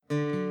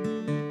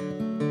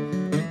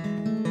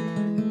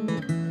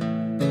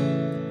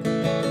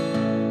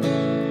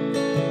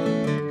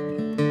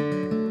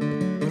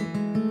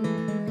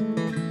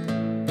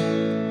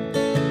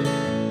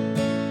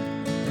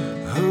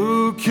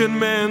can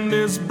mend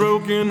this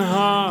broken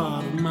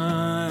heart of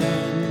mine?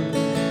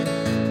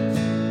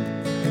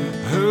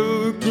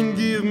 Who can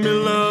give me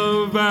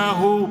love I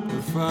hope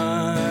to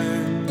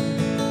find?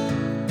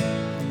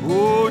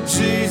 Oh,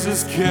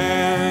 Jesus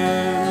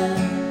can.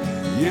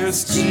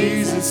 Yes,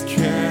 Jesus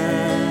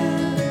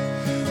can.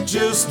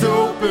 Just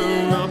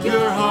open up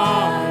your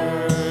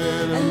heart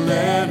and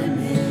let Him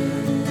in.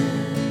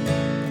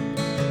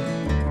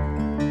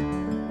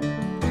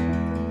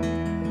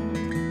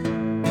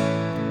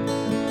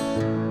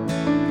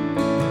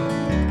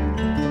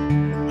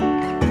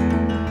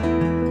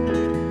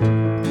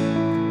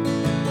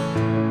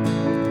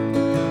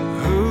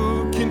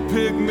 Who can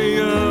pick me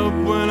up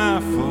when I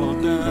fall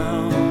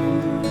down?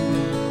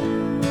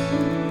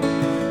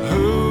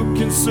 Who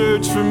can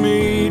search for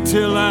me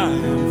till I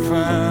am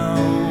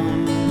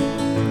found?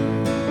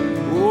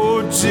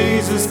 Oh,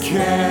 Jesus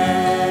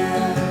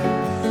can.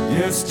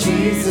 Yes,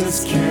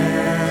 Jesus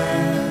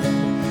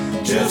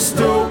can. Just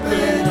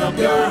open up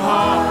your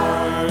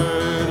heart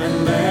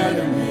and let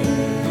Him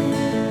in.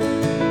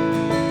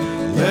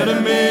 Let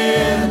Him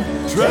in.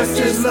 Trust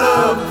His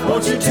love.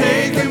 Won't you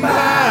take Him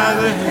by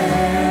the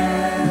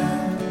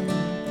hand?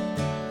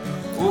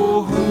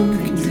 Oh, who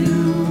can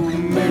do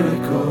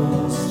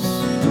miracles?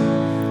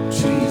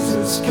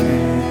 Jesus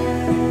can.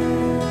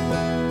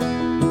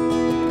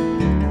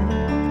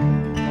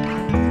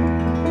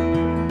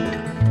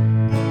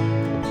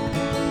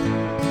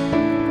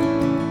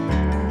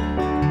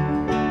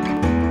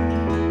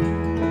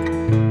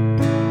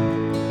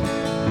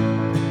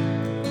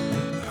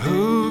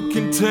 Who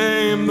can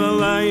tame the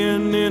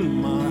lion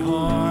in my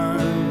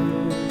heart?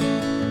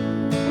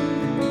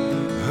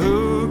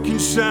 Who can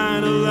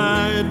shine a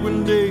light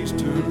when days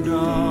turn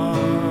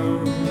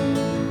dark?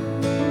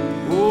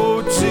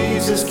 Oh,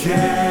 Jesus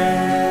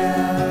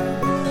can.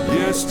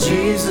 Yes,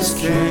 Jesus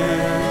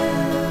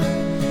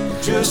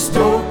can. Just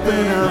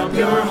open up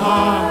your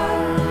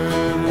heart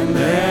and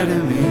let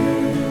Him in.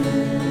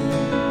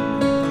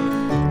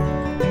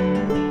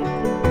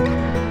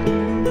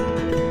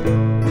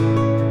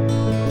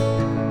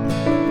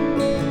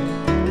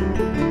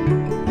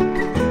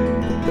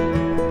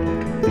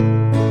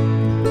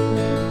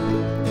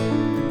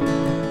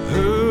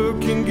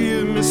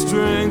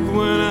 Strength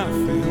when I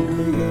feel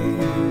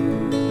weak.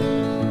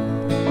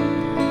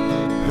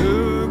 Who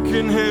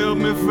can help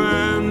me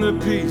find the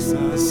peace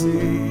I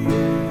seek?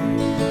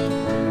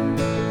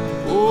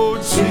 Oh,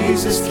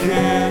 Jesus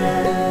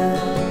can.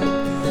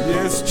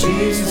 Yes,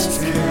 Jesus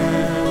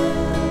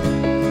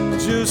can.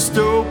 Just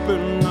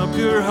open up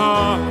your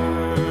heart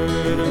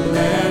and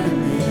let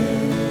Him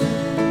in.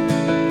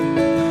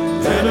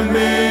 Let Him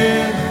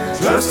in.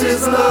 Trust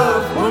His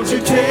love. Won't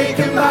you take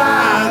Him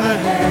by the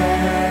hand?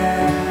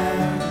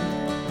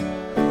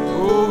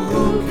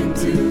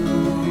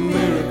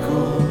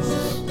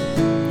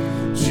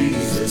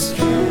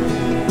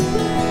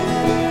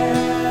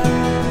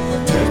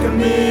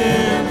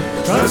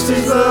 Trust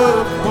His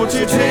love, won't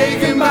you take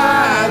Him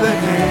by the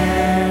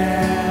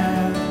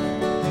hand?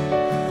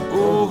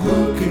 Oh,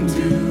 who can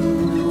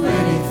do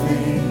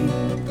anything?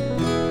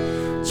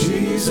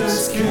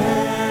 Jesus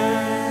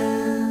can.